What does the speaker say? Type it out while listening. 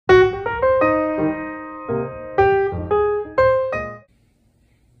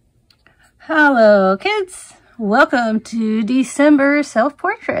Hello kids, welcome to December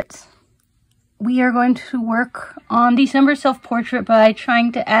self-portraits. We are going to work on December self-portrait by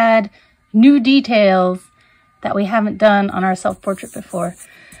trying to add new details that we haven't done on our self-portrait before.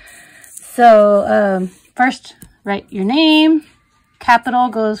 So first write your name. Capital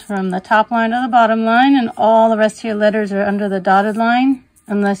goes from the top line to the bottom line, and all the rest of your letters are under the dotted line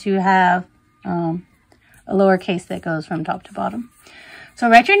unless you have a lowercase that goes from top to bottom. So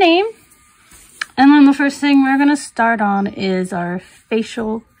write your name. And then the first thing we're going to start on is our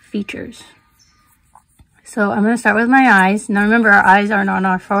facial features. So I'm going to start with my eyes. Now remember, our eyes aren't on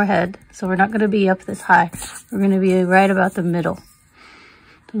our forehead, so we're not going to be up this high. We're going to be right about the middle. So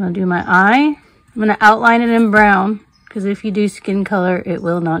I'm going to do my eye. I'm going to outline it in brown, because if you do skin color, it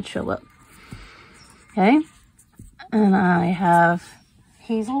will not show up. Okay? And I have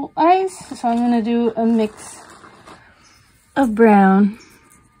hazel eyes, so I'm going to do a mix of brown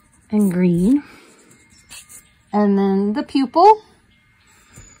and green. And then the pupil,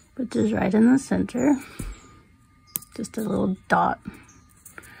 which is right in the center, just a little dot.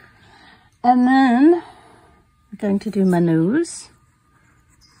 And then I'm going to do my nose.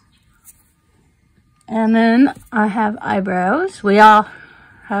 And then I have eyebrows. We all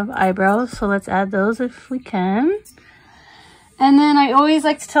have eyebrows, so let's add those if we can. And then I always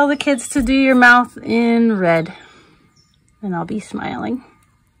like to tell the kids to do your mouth in red, and I'll be smiling.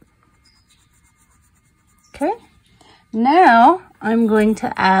 Okay, now I'm going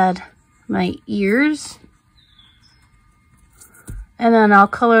to add my ears, and then I'll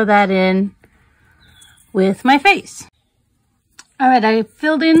color that in with my face. All right, I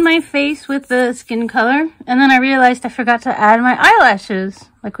filled in my face with the skin color, and then I realized I forgot to add my eyelashes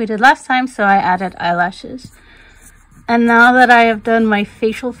like we did last time, so I added eyelashes. And now that I have done my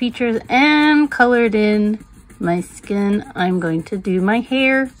facial features and colored in my skin, I'm going to do my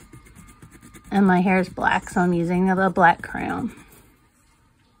hair. And my hair is black, so I'm using a black crayon.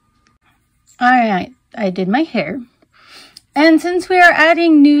 All right, I did my hair. And since we are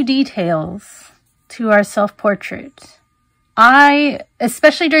adding new details to our self-portrait,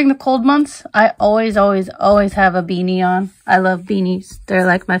 especially during the cold months, I always have a beanie on. I love beanies. They're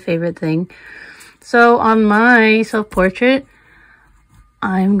like my favorite thing. So on my self-portrait,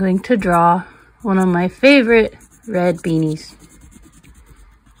 I'm going to draw one of my favorite red beanies.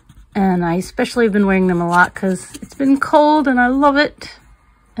 And I especially have been wearing them a lot because it's been cold and I love it.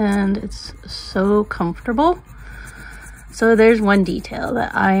 And it's so comfortable. So there's one detail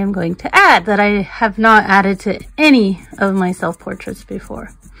that I am going to add that I have not added to any of my self-portraits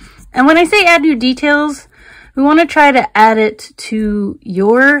before. And when I say add new details, we want to try to add it to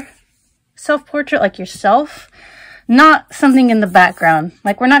your self-portrait, like yourself, not something in the background.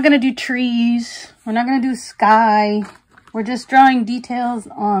 Like we're not going to do trees. We're not going to do sky. We're just drawing details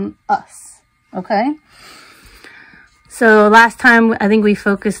on us, okay? So last time, I think we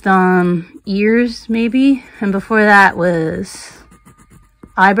focused on ears, maybe. And before that was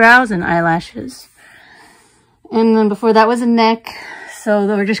eyebrows and eyelashes. And then before that was a neck. So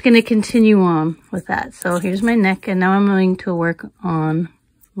we're just going to continue on with that. So here's my neck, and now I'm going to work on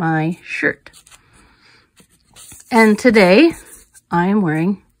my shirt. And today, I am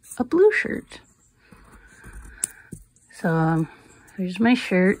wearing a blue shirt. So here's my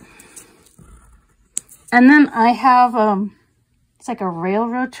shirt. And then I have, it's like a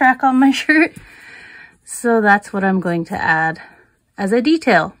railroad track on my shirt. So that's what I'm going to add as a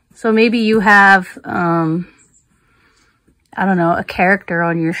detail. So maybe you have, I don't know, a character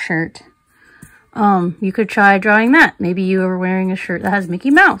on your shirt. You could try drawing that. Maybe you are wearing a shirt that has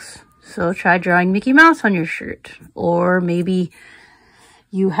Mickey Mouse. So try drawing Mickey Mouse on your shirt. Or maybe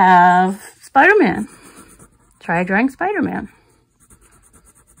you have Spider-Man. Try drawing Spider-Man.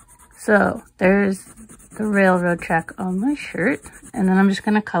 So there's the railroad track on my shirt, and then I'm just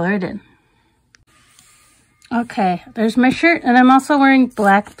going to color it in. Okay, there's my shirt, and I'm also wearing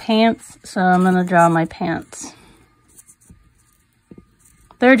black pants, so I'm going to draw my pants.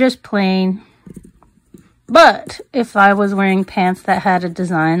 They're just plain, but if I was wearing pants that had a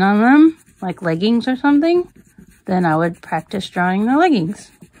design on them, like leggings or something, then I would practice drawing the leggings.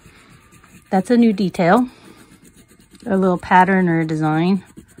 That's a new detail. A little pattern or a design.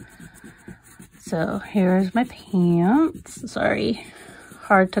 So here's my pants. Sorry,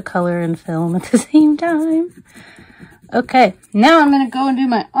 hard to color and film at the same time. Okay, now I'm gonna go and do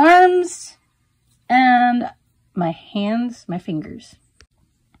my arms and my hands, my fingers.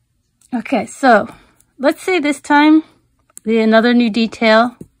 Okay, so let's say this time another new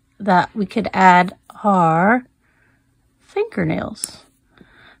detail that we could add are fingernails.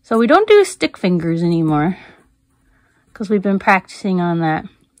 So we don't do stick fingers anymore, because we've been practicing on that.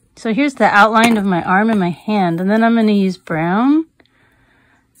 So here's the outline of my arm and my hand. And then I'm going to use brown.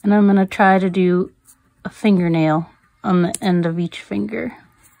 And I'm going to try to do a fingernail on the end of each finger.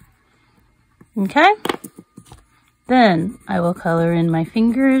 Okay? Then I will color in my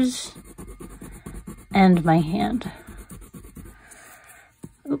fingers and my hand.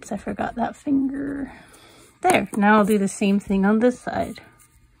 Oops, I forgot that finger. There. Now I'll do the same thing on this side.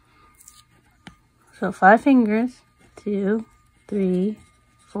 So 5 fingers. 2, 3,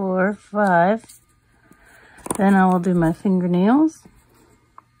 4, 5. Then I will do my fingernails.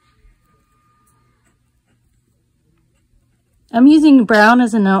 I'm using brown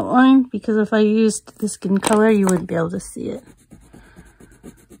as an outline because if I used the skin color, you wouldn't be able to see it.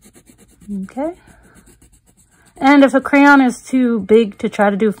 Okay. And if a crayon is too big to try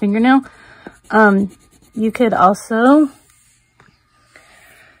to do a fingernail, you could also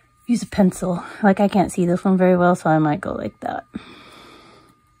use a pencil. Like I can't see this one very well, so I might go like that.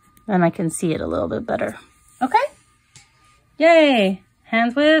 Then I can see it a little bit better. Okay? Yay!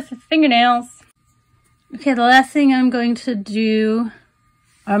 Hands with fingernails. Okay, the last thing I'm going to do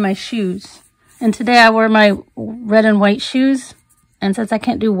are my shoes. And today I wore my red and white shoes. And since I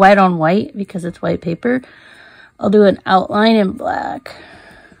can't do white on white because it's white paper, I'll do an outline in black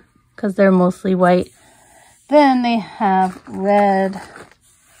because they're mostly white. Then they have red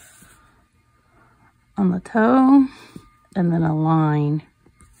on the toe and then a line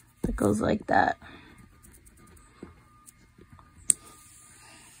that goes like that.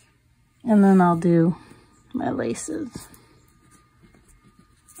 And then I'll do my laces.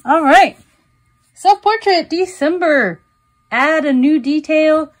 All right. Self-portrait December. Add a new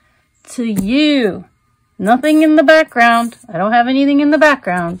detail to you. Nothing in the background. I don't have anything in the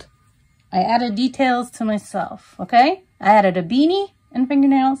background. I added details to myself, okay? I added a beanie and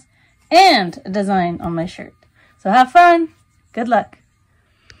fingernails and a design on my shirt. So have fun. Good luck.